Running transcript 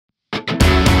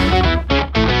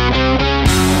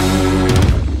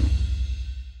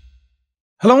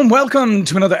Hello and welcome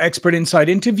to another Expert Insight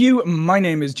interview. My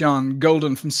name is John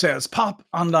Golden from Sales Pop,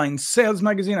 online sales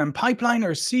magazine and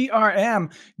Pipeliner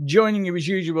CRM, joining you as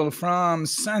usual from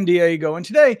San Diego. And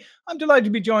today I'm delighted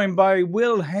to be joined by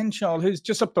Will Henshall, who's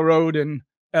just up the road in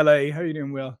LA. How are you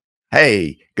doing, Will?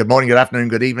 Hey, good morning, good afternoon,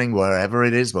 good evening, wherever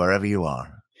it is, wherever you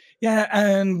are. Yeah,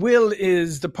 and Will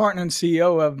is the partner and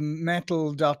CEO of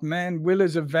Metal.men. Will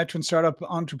is a veteran startup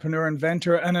entrepreneur,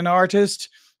 inventor, and an artist.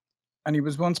 And he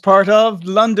was once part of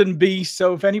Londonbeat.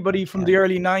 So if anybody from the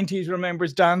early 90s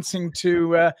remembers dancing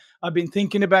to I've Been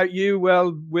Thinking About You,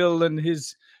 well, Will and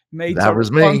his mates That are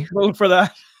was me. responsible for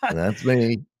that. That's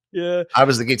me. Yeah. I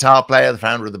was the guitar player, the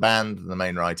founder of the band, the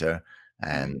main writer,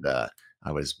 and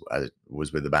I was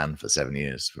with the band for 7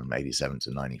 years, from '87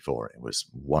 to '94. It was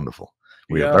wonderful.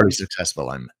 We were Yeah. very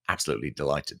successful. I'm absolutely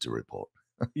delighted to report.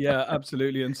 Yeah,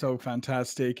 absolutely. And so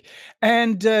fantastic.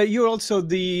 And you're also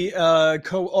the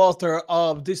co-author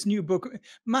of this new book,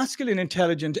 Masculine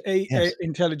Yes,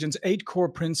 Intelligence, 8 Core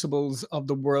Principles of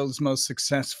the World's Most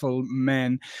Successful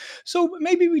Men. So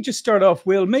maybe we just start off,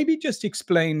 Will, maybe just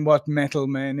explain what Metal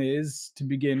Men is to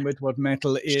begin with, what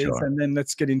metal is, sure. and then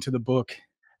let's get into the book.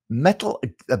 Metal,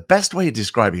 the best way of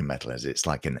describing metal is it's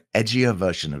like an edgier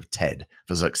version of TED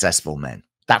for successful men.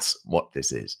 That's what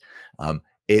this is.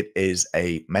 It is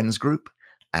a men's group,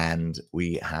 and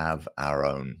we have our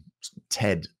own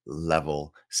TED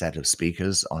level set of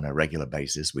speakers on a regular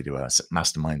basis. We do a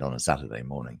mastermind on a Saturday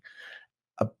morning.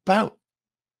 About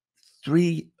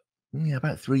three, yeah,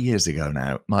 about 3 years ago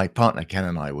now, my partner Ken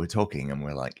and I were talking, and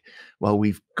we're like, well,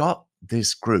 we've got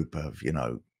this group of,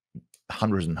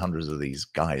 hundreds and hundreds of these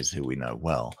guys who we know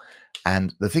well.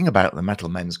 And the thing about the Metal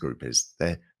Men's Group is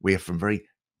that we are from very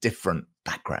different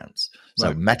backgrounds. So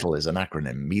Right. METAL is an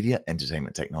acronym: Media,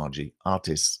 Entertainment Technology,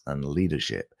 Artists, and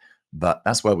Leadership. But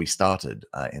that's where we started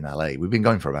in LA. We've been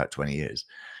going for about 20 years.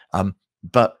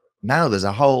 But now there's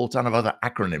a whole ton of other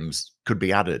acronyms could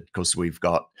be added, because we've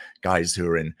got guys who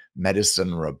are in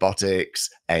medicine, robotics,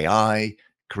 AI,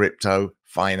 crypto,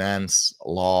 finance,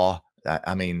 law.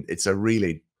 I mean, it's a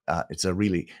really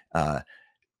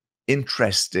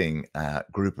interesting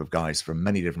group of guys from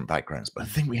many different backgrounds. But the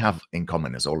thing we have in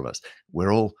common is all of us,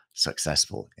 we're all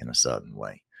successful in a certain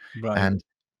way. Right. And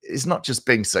it's not just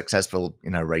being successful,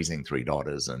 raising 3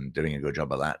 daughters and doing a good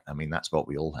job of that. I mean, that's what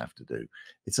we all have to do.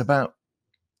 It's about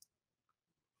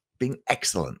being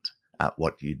excellent at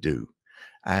what you do.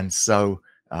 And so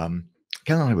Ken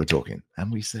and I were talking,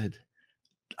 and we said,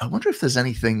 I wonder if there's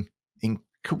anything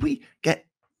could we get,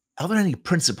 are there any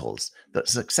principles that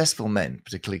successful men,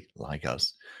 particularly like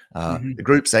us, Mhm. the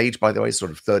group's age, by the way, is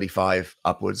sort of 35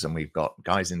 upwards, and we've got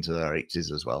guys into their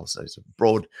 80s as well. So it's a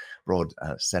broad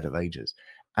set of ages.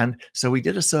 And so we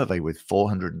did a survey with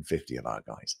 450 of our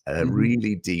guys, a Mhm.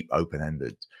 really deep,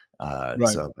 open-ended Right.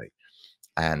 survey.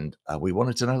 And we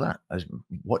wanted to know that,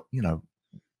 what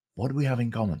do we have in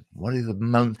common? What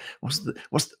are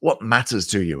what matters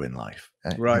to you in life?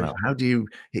 Right. How do you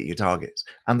hit your targets?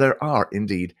 And there are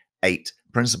indeed 8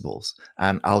 principles,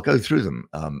 and I'll go through them.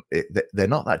 They're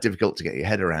not that difficult to get your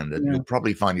head around, and Yeah. you'll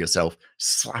probably find yourself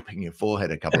slapping your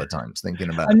forehead a couple of times thinking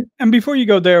about it. And before you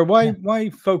go there, Yeah. why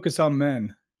focus on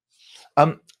men?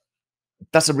 Um,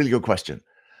 that's a really good question.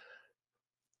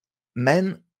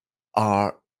 Men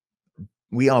are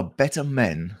we are better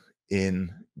men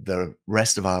in the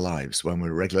rest of our lives when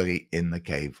we're regularly in the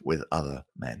cave with other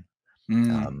men.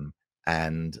 Mm.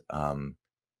 And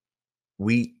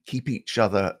we keep each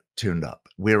other tuned up.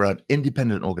 We're an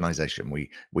independent organization.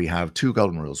 We have 2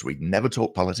 golden rules: we never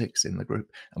talk politics in the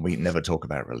group, and we never talk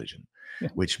about religion, Yeah.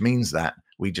 which means that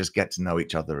we just get to know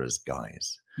each other as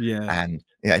guys. Yeah. And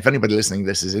yeah, if anybody listening to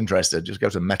this is interested, just go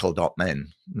to metal.men.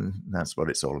 That's what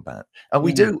it's all about. And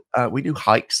we Yeah. do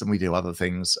hikes, and we do other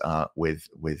things with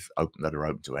open that are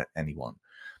open to anyone.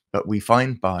 But we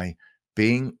find by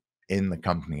being in the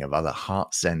company of other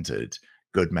heart-centered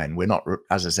good men, we're not,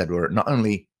 as I said, we're not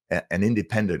only an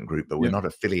independent group, but we're Yeah. not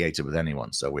affiliated with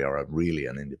anyone. So we are really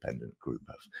an independent group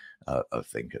of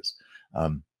thinkers.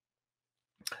 Um,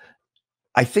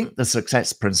 I think the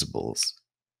success principles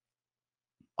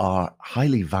are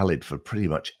highly valid for pretty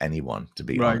much anyone, to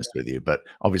be Right. honest with you. But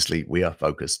obviously, we are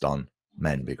focused on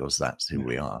men because that's who Yeah.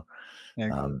 we are.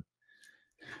 Excellent. Um,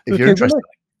 if you're Okay. Well, interested,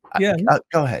 yeah.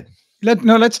 go ahead.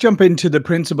 Let's jump into the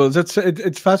principles.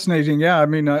 It's fascinating. Yeah, I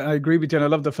mean, I agree with you, and I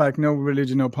love the fact no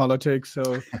religion, no politics. So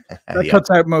that Yeah, cuts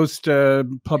out most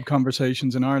pub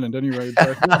conversations in Ireland, anyway.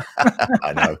 But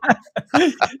I know.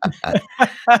 yeah.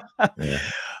 Yeah,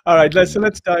 All I right, can let's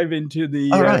imagine. dive into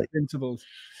the All right. principles.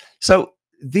 So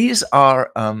these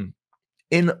are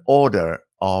in order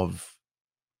of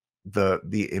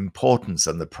the importance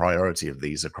and the priority of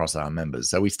these across our members.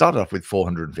 So we started off with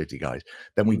 450 guys.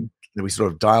 Then we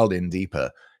sort of dialed in deeper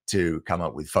to come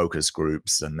up with focus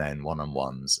groups and then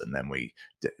one-on-ones, and then we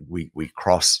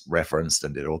cross-referenced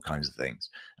and did all kinds of things,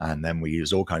 and then we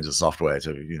used all kinds of software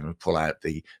to pull out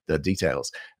the details.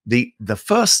 The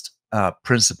first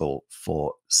principle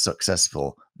for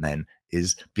successful men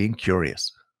is being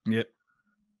curious. Yep.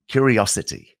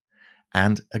 Curiosity.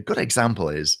 And a good example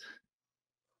is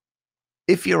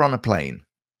if you're on a plane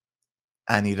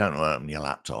and you don't open your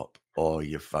laptop or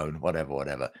your phone,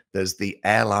 whatever, there's the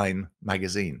airline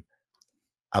magazine.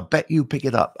 I bet you pick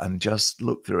it up and just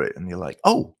look through it and you're like,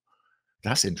 oh,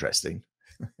 that's interesting.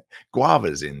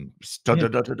 Guavas in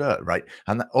right?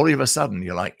 And all of a sudden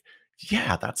you're like,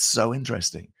 yeah, that's so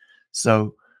interesting.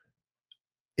 So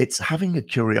it's having a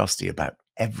curiosity about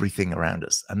everything around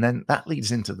us. And then that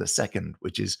leads into the second,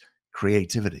 which is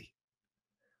creativity.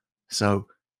 So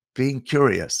being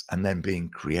curious and then being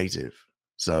creative.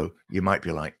 So you might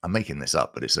be like, I'm making this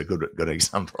up, but it's a good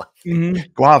example. I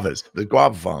think. Guavas, the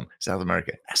guava farm, South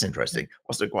America. That's interesting.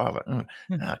 What's the guava?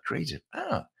 Creative.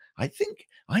 I think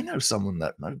I know someone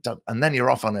that, and then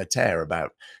you're off on a tear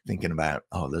about thinking about,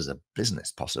 oh, there's a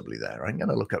business possibly there. I'm going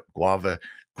to look up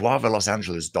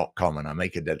guavalosangeles.com and I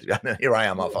make a dead. Here I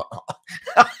am off.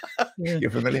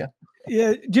 You're familiar?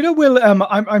 Yeah, do you know, Will?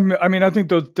 I mean, I think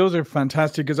those are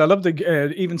fantastic because I love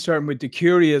the even starting with the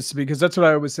curious, because that's what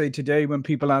I always say today when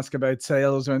people ask about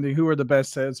sales or who are the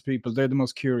best salespeople. They're the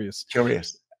most curious.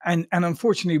 And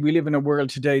unfortunately, we live in a world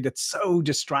today that's so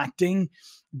distracting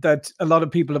that a lot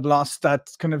of people have lost that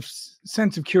kind of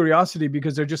sense of curiosity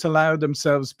because they're just allowed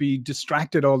themselves be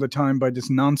distracted all the time by this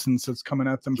nonsense that's coming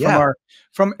at them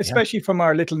especially from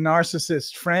our little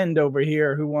narcissist friend over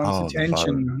here who wants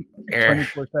attention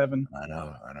 24/7. I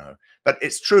know. But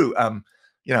it's true.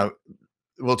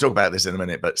 We'll talk about this in a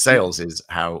minute, but sales is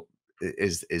the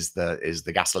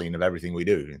gasoline of everything we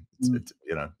do.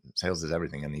 Sales is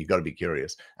everything, and you've got to be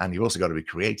curious, and you've also got to be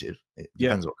creative. It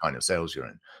depends what kind of sales you're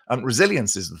in.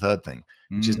 Resilience is the third thing,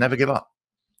 which is never give up.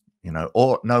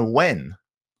 Or know when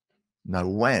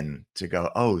to go.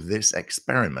 Oh, this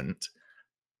experiment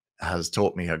has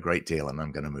taught me a great deal, and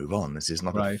I'm going to move on. This is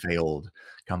not a failed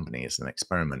company; it's an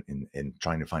experiment in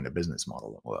trying to find a business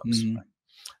model that works.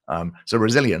 Right? So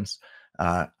resilience,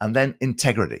 and then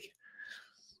integrity.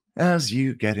 As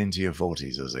you get into your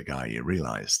 40s as a guy, you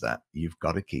realize that you've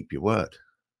got to keep your word.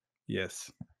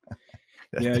 Yes.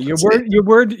 Yeah, your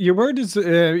word is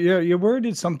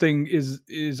something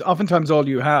is oftentimes all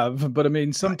you have, but I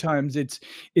mean sometimes it's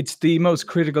the most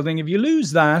critical thing. If you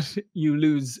lose that, you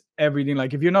lose everything.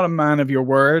 Like if you're not a man of your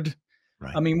word,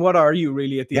 I mean, what are you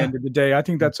really at the end of the day? I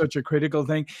think that's such a critical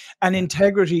thing. And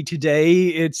integrity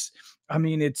today,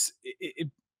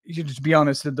 to be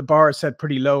honest, the bar is set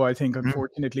pretty low, I think,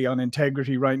 unfortunately, on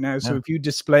integrity right now. So if you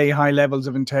display high levels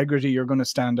of integrity, you're going to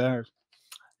stand out.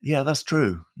 Yeah, that's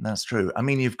true. I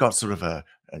mean, you've got sort of a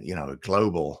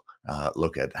global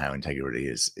look at how integrity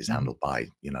is handled by,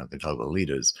 the global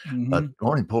leaders. But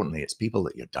more importantly, it's people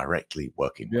that you're directly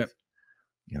working with,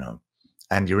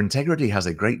 and your integrity has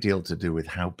a great deal to do with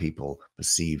how people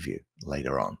perceive you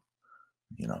later on,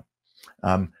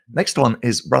 Next one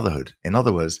is brotherhood. In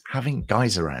other words, having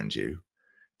guys around you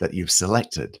that you've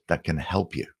selected that can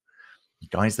help you,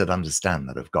 guys that understand,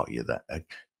 that have got you there.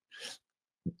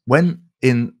 When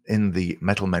in the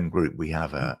Metal Men group, we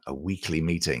have a weekly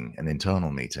meeting, an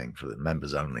internal meeting for the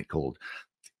members only called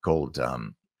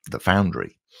the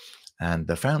Foundry. And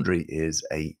the Foundry is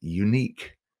a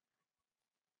unique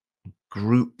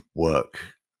group work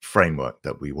framework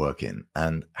that we work in,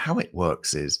 and how it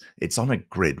works is it's on a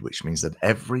grid, which means that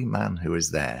every man who is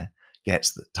there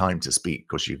gets the time to speak,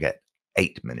 because you get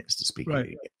 8 minutes to speak here,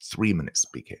 you get 3 minutes to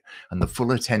speak here, and the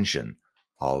full attention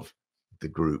of the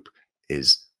group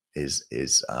is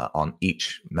on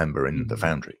each member in the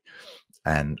Foundry.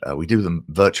 And we do them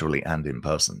virtually and in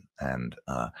person, and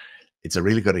it's a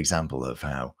really good example of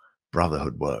how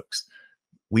brotherhood works.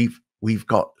 We've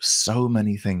got so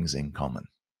many things in common.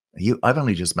 I've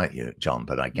only just met you, John,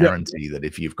 but I guarantee that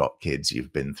if you've got kids,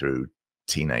 you've been through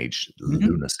teenage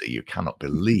lunacy. You cannot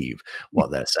believe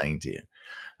what they're saying to you.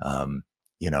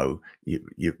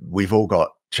 We've all got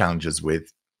challenges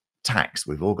with tax.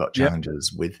 We've all got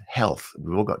challenges with health.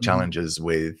 We've all got challenges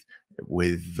with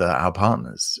our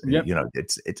partners.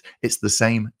 It's the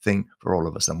same thing for all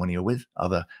of us. And when you're with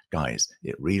other guys,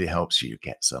 it really helps you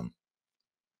get some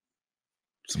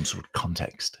sort of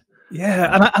context.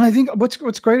 Yeah, and I think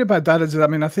what's great about that is, I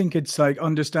mean, I think it's like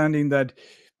understanding that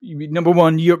number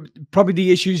one, you're probably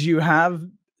the issues you have,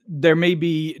 they may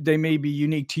be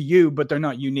unique to you, but they're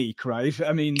not unique, right?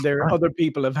 I mean, there are Right. other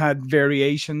people have had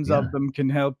variations Yeah. of them, can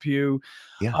help you.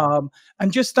 Yeah.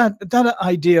 And just that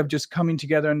idea of just coming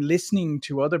together and listening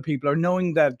to other people, or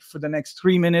knowing that for the next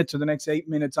 3 minutes or the next 8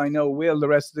 minutes, I know Will, the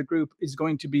rest of the group, is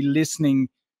going to be listening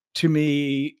to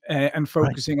me and Right.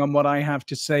 focusing on what I have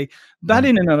to say. That Right.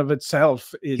 in and of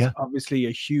itself is Yeah. obviously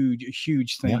a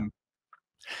huge Yeah. thing.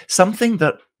 Something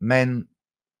that men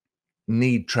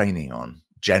need training on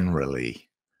generally,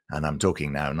 and I'm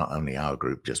talking now not only our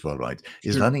group, just worldwide,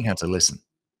 is Sure. learning how to listen.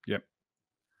 Yep.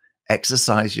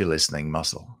 Exercise your listening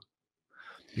muscle.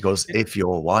 Because if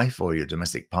your wife or your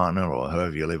domestic partner or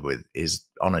whoever you live with is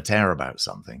on a tear about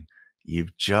something,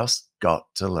 you've just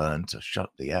got to learn to shut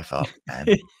the F up and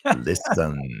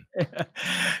listen.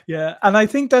 Yeah, and I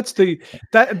think that's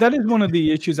that is one of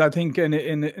the issues, I think,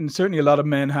 and certainly a lot of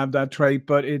men have that trait,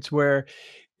 but it's where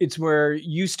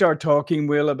you start talking,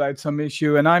 Will, about some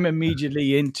issue, and I'm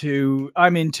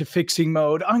into fixing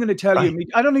mode. I'm going to tell you,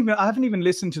 Right. I haven't even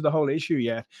listened to the whole issue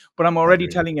yet, but I'm There already we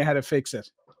go. telling you how to fix it.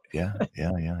 Yeah,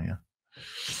 yeah, yeah, yeah.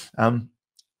 Um,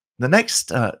 the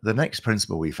next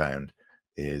principle we found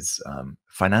is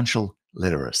financial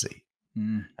literacy.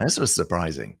 Mm, And this was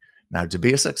surprising. Now, to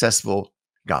be a successful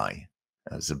guy,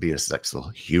 to be a successful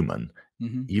human,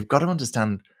 mhm, you've got to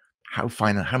understand how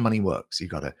money works.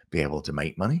 You've got to be able to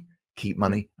make money, keep yep,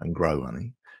 money, and grow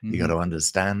money. You got mhm, to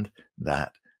understand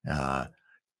that uh,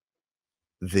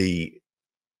 the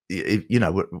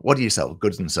what do you sell?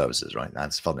 Goods and services, right?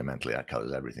 That's fundamentally that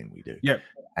covers everything we do. yep,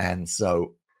 And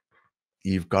so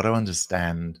you've got to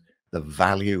understand the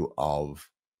value of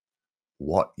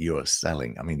what you're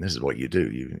selling. I mean, this is what you do.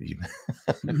 You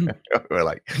mhm, we're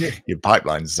like yeah, your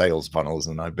pipeline sales funnels,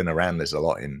 and I've been around this a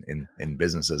lot in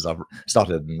businesses. I've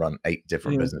started and run 8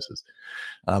 different yeah, businesses.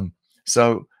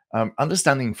 So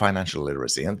understanding financial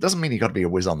literacy, and it doesn't mean you got to be a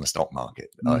whiz on the stock market.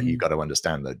 You mhm, got to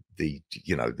understand the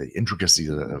intricacies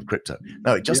of crypto.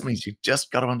 No, it just yep, means you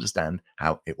just got to understand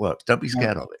how it works. Don't be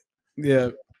scared of it. yeah.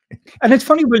 And it's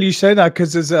funny when you say that,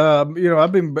 because there's,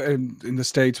 I've been in the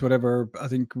States, whatever, I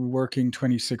think we're working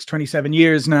 26, 27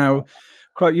 years now,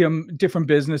 quite, different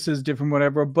businesses, different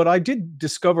whatever. But I did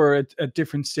discover at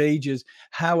different stages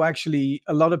how actually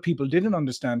a lot of people didn't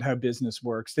understand how business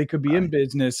works. They could be in Right.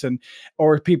 business,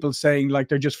 or people saying like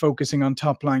they're just focusing on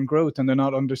top line growth and they're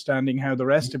not understanding how the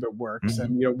rest of it works, Hmm.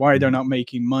 and why they're Hmm. not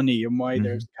making money, and why Hmm.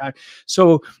 there's cash.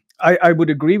 So I would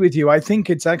agree with you. I think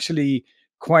it's actually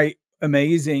quite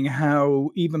amazing how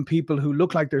even people who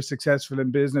look like they're successful in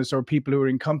business, or people who are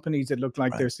in companies that look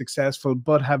like they're Right. successful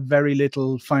but have very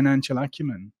little financial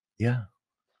acumen. Yeah.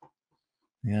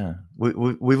 Yeah.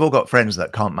 We've all got friends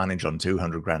that can't manage on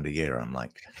 200 grand a year. I'm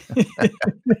like,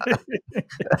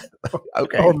 Or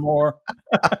okay. more.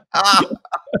 Ah!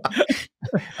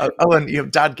 Oh, and your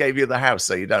dad gave you the house,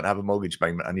 so you don't have a mortgage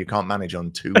payment, and you can't manage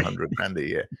on 200 grand a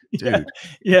year, Yeah, dude.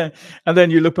 yeah. And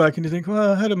then you look back and you think,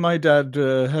 well, how did my dad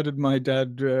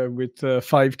with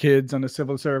 5 kids on a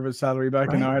civil service salary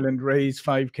back in Right, Ireland raise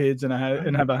 5 kids and and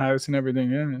right, have a house and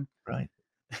everything? Yeah. right.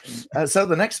 So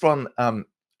the next one,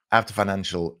 after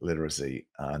financial literacy,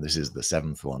 this is the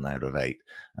 7th one out of 8,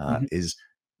 Mhm. is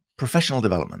professional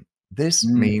development. This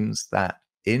Mm. means that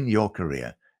in your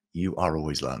career, you are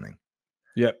always learning.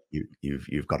 Yep.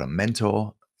 You've got a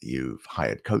mentor, you've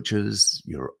hired coaches,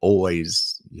 you're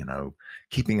always,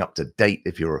 keeping up to date.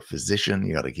 If you're a physician,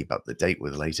 you got to keep up to date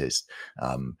with the latest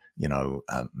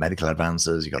medical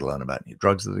advances. You got to learn about new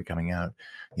drugs that are coming out.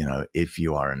 If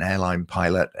you are an airline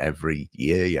pilot, every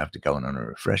year you have to go on a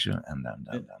refresher, and.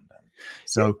 Yeah.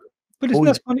 So But it's not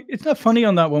always funny. It's not funny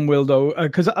on that one, Will, though,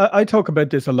 because I talk about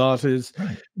this a lot. Is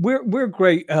right. we're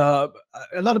great. A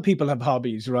lot of people have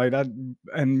hobbies, right?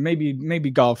 And maybe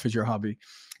golf is your hobby.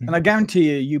 And I Mhm.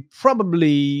 guarantee you, you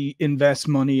probably invest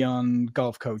money on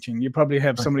golf coaching. You probably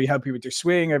have Right, somebody help you with your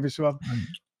swing every so often, right,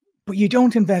 but you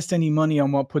don't invest any money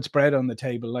on what puts bread on the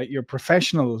table, like your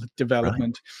professional right,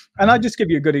 development. And I right, just give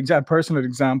you a good example. Personal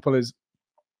example is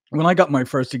when I got my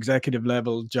first executive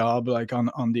level job, like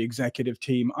on the executive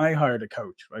team, I hired a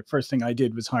coach. Right, first thing I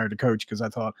did was hired a coach, because I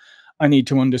thought I need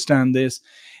to understand this.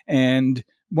 And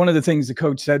one of the things the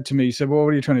coach said to me, he said, "Well,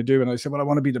 what are you trying to do?" And I said, "Well, I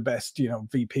want to be the best,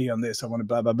 VP on this. I want to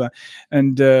blah blah blah."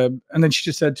 And then she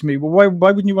just said to me, "Well, why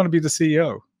wouldn't you want to be the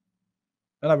CEO?"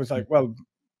 And I was like, mhm, "Well,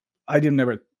 I didn't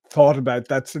ever thought about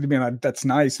that. So, I mean, that's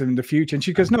nice in the future." And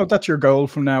she goes, right, "No, that's your goal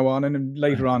from now on." And then right,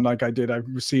 later on, like I did, I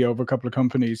was CEO of a couple of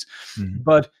companies. mhm,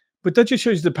 But that just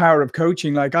shows the power of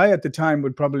coaching. Like, I at the time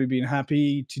would probably been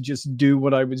happy to just do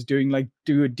what I was doing, like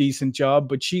do a decent job.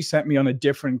 But she set me on a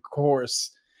different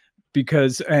course,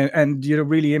 because and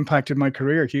really impacted my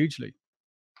career hugely.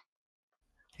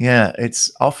 Yeah,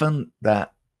 it's often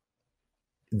that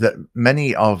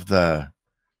many of the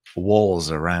walls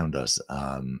around us,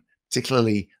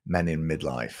 particularly men in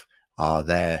midlife, are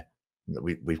there.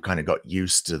 We've kind of got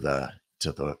used to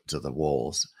the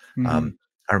walls. Mhm.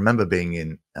 I remember being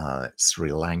in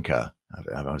Sri Lanka.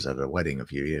 I was at a wedding a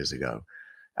few years ago,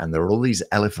 and there were all these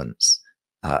elephants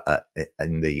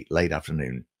in the late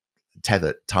afternoon,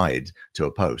 tied to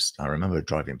a post. I remember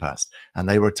driving past, and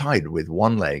they were tied with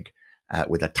one leg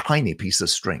with a tiny piece of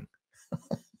string.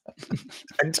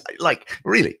 And like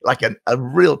really, like a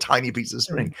real tiny piece of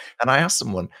string. And I asked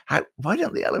someone, why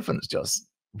don't the elephants just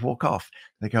walk off?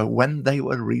 They go, when they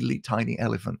were really tiny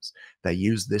elephants, they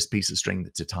used this piece of string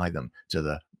to tie them to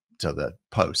the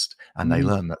post, and they Mhm.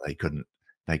 learned that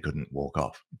they couldn't walk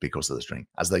off because of the string.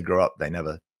 As they grew up,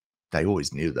 they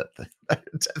always knew that.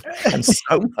 And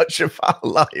so much of our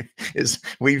life is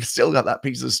we've still got that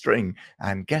piece of string.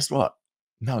 And guess what?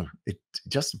 No,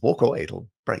 just walk away. It'll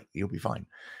break. You'll be fine.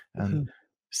 And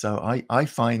so I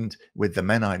find with the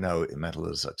men I know in metal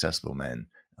as successful men,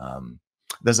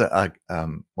 there's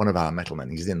one of our metal men.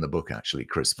 He's in the book actually,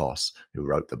 Chris Voss, who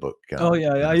wrote the book. Oh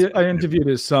yeah, I interviewed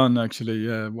his son actually,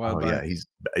 yeah, a while Oh back. yeah, he's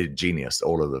a genius.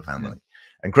 All of the family,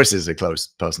 and Chris is a close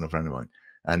personal friend of mine,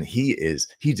 and he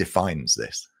defines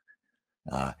this.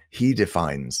 He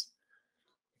defines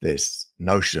this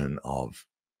notion of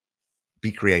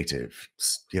be creative,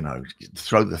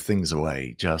 throw the things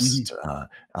away, Mhm. just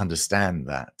understand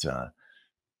that,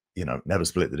 never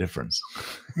split the difference.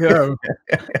 Yeah.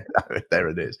 There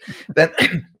it is. Then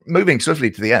moving swiftly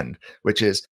to the end, which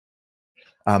is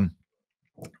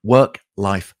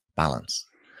work-life balance.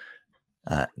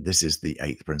 This is the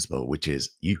 8th principle, which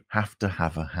is you have to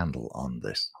have a handle on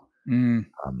this. Mm.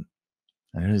 Um,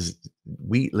 and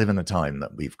we live in a time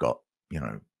that we've got,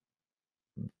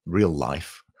 real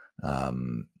life,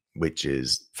 which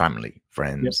is family, Yep.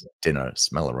 friends, dinner,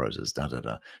 smell of roses, da da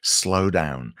da. Slow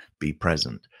down, be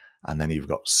present, and then you've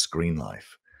got screen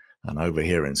life. And over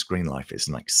here in screen life, it's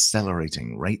an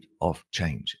accelerating rate of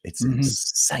change. It's Mhm.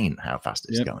 insane how fast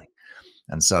it's Yep. going.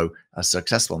 And so, as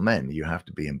successful men, you have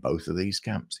to be in both of these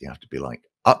camps. You have to be like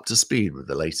up to speed with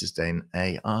the latest in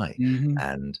AI, Mhm.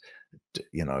 and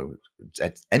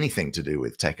anything to do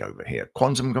with tech over here.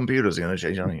 Quantum computers are going to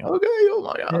change everything. Okay, oh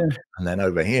my god! Yeah. And then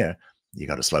over here, you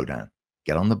got to slow down.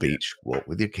 Get on the beach, walk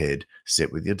with your kid,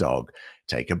 sit with your dog,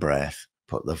 take a breath,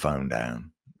 put the phone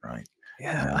down. Right?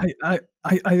 Yeah, And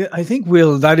I think,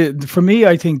 Will, that is for me,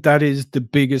 I think that is the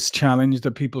biggest challenge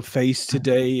that people face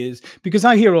today is because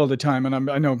I hear all the time, and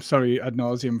I know, I'm sorry, ad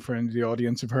nauseum, friends of the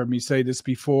audience have heard me say this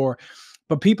before,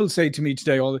 but people say to me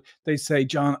today, they say,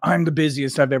 John, I'm the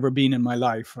busiest I've ever been in my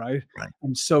life, right? right,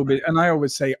 I'm so right, busy. And I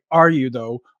always say, are you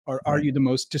though? Or are right. you the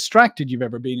most distracted you've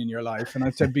ever been in your life? And I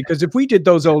said, because if we did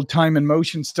those old time and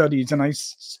motion studies and I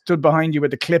stood behind you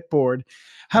with a clipboard,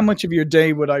 how Right. much of your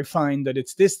day would I find that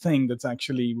it's this thing that's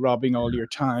actually robbing all your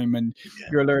time and Yeah.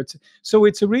 your alerts? So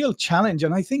it's a real challenge.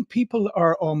 And I think people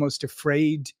are almost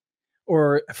afraid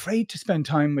to spend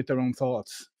time with their own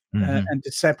thoughts. Hmm. And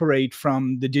to separate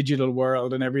from the digital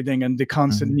world and everything, and the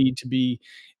constant Hmm. need to be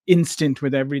instant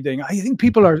with everything. I think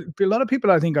a lot of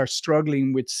people, I think, are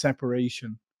struggling with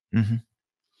separation. Hmm.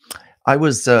 I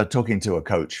was talking to a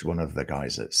coach, one of the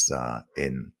guys that's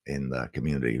in the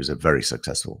community, who's a very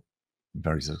successful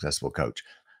coach,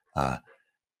 uh,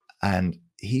 and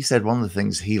he said one of the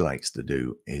things he likes to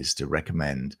do is to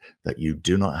recommend that you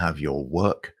do not have your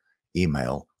work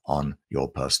email on your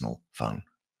personal phone.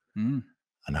 Mm.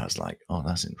 And I was like, oh,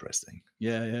 that's interesting.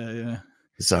 Yeah, yeah, yeah.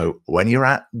 So when you're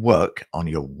at work on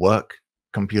your work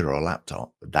computer or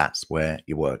laptop, that's where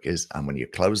your work is. And when you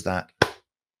close that,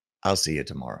 I'll see you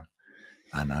tomorrow.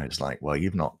 And I was like, well,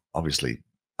 you've not obviously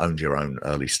owned your own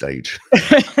early stage.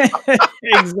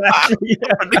 Exactly.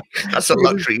 Yeah. That's a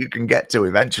luxury you can get to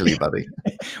eventually, buddy.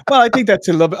 Well, I think that's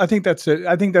a love. I think that's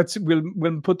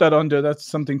we'll put that under. That's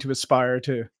something to aspire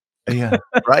to. Yeah,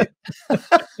 right.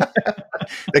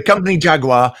 The company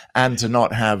Jaguar, and to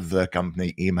not have the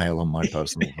company email on my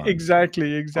personal phone.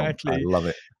 Exactly, I exactly. love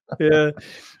it. Yeah.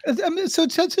 I mean, so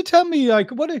tell me,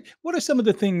 like, what are some of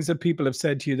the things that people have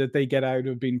said to you that they get out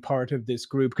of being part of this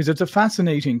group? Because it's a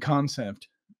fascinating concept.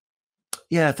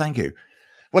 Yeah, thank you.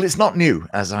 Well, it's not new.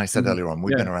 As I said Mhm. earlier on,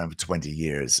 we've Yeah. been around for 20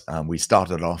 years. We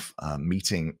started off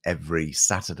meeting every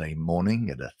Saturday morning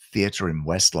at a theater in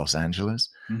West Los Angeles,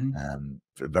 Mhm.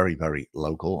 very, very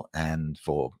local. And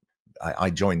I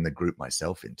joined the group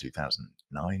myself in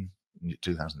 2009,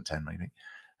 2010 maybe.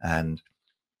 And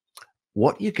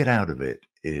what you get out of it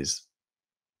is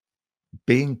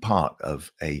being part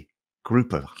of a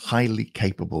group of highly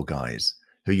capable guys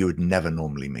who you would never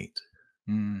normally meet.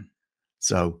 Mm.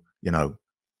 So,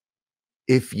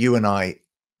 if you and I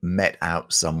met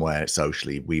out somewhere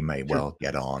socially, we may well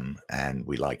get on and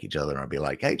we like each other. And I'd be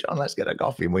like, hey, John, let's get a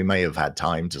coffee. And we may have had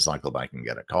time to cycle back and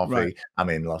get a coffee. Right. I'm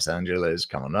in Los Angeles,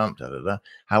 coming up, da, da, da.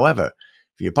 However,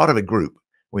 if you're part of a group,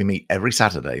 we meet every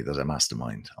Saturday. There's a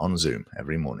mastermind on Zoom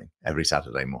every morning, every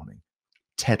Saturday morning,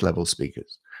 TED level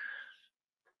speakers.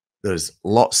 There's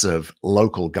lots of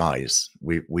local guys.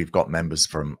 We've got members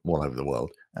from all over the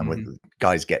world, and with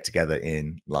guys get together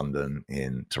in London,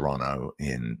 in Toronto,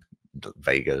 in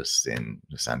Vegas, in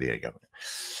San Diego.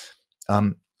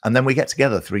 And then we get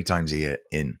together 3 times a year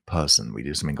in person. We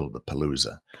do something called the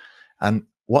Palooza. And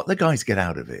what the guys get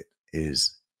out of it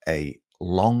is a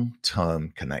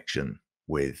long-term connection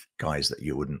with guys that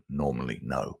you wouldn't normally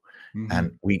know.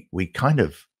 And we kind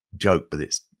of joke, but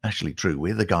it's actually true.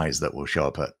 We're the guys that will show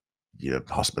up at your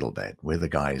hospital bed. We're the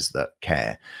guys that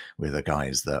care. We're the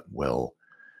guys that will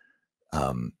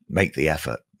make the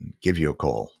effort, give you a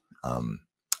call.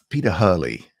 Peter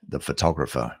Hurley, the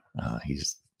photographer,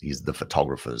 he's the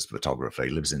photographer's photographer. He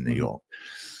lives in New York.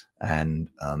 And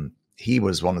he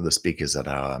was one of the speakers at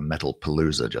our Metal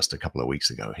Palooza just a couple of weeks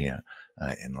ago here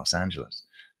in Los Angeles.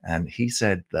 And he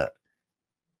said that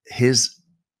his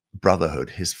Brotherhood,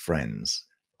 his friends,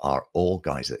 are all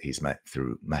guys that he's met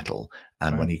through metal.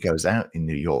 And when he goes out in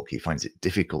New York, he finds it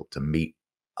difficult to meet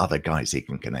other guys he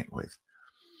can connect with.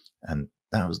 And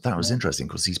that was interesting,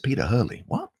 because he's Peter Hurley.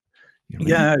 What?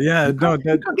 Yeah. You can't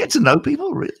get to know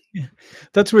people, really. Yeah.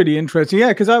 That's really interesting. Yeah,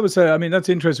 because I would say, I mean, that's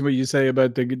interesting what you say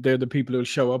about they're the people who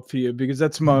show up for you, because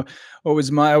that's I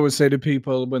always say to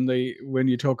people when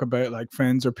you talk about like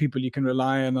friends or people you can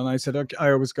rely on, and I said, okay,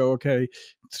 I always go, okay,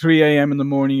 3 a.m. in the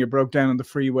morning, you broke down on the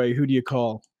freeway. Who do you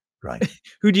call? Right.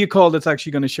 Who do you call that's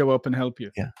actually going to show up and help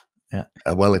you? Yeah. Yeah.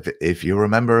 Well, if you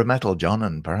remember a metal, John,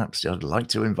 and perhaps I'd like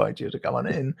to invite you to come on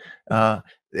in,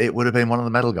 it would have been one of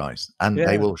the metal guys, and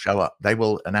they will show up. They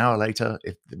will an hour later,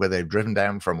 where they've driven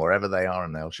down from wherever they are,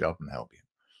 and they'll show up and help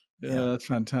you. Yeah, that's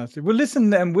fantastic. Well,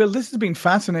 listen, Will, this has been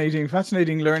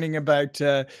fascinating learning about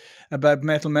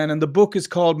metal men. And the book is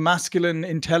called Masculine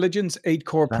Intelligence: 8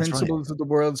 Core Principles of the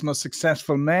World's Most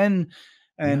Successful Men.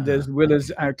 And as Will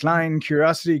has outlined,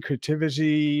 curiosity,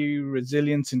 creativity,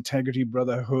 resilience, integrity,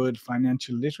 brotherhood,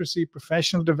 financial literacy,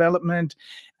 professional development,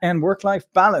 and work-life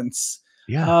balance.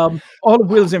 Yeah. All of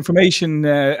Will's information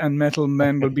and Metal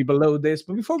Men will be below this.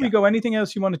 But before we go, anything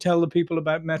else you want to tell the people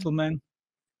about Metal Men?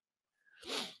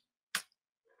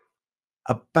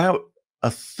 About a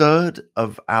third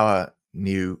of our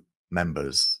new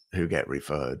members who get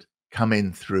referred come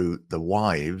in through the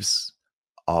wives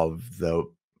of the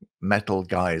metal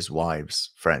guys'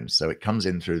 wives' friends. So it comes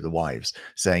in through the wives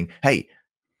saying, hey,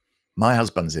 my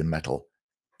husband's in metal,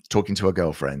 talking to a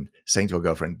girlfriend, saying to a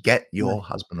girlfriend, get your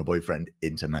husband or boyfriend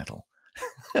into metal.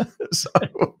 So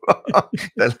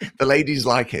the ladies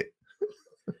like it.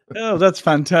 Oh, that's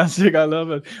fantastic. I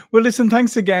love it. Well, listen,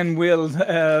 thanks again, Will.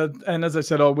 And as I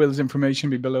said, all Will's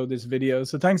information will be below this video.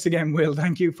 So thanks again, Will.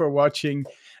 Thank you for watching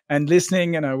and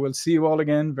listening. And I will see you all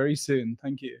again very soon.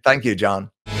 Thank you. Thank you, John.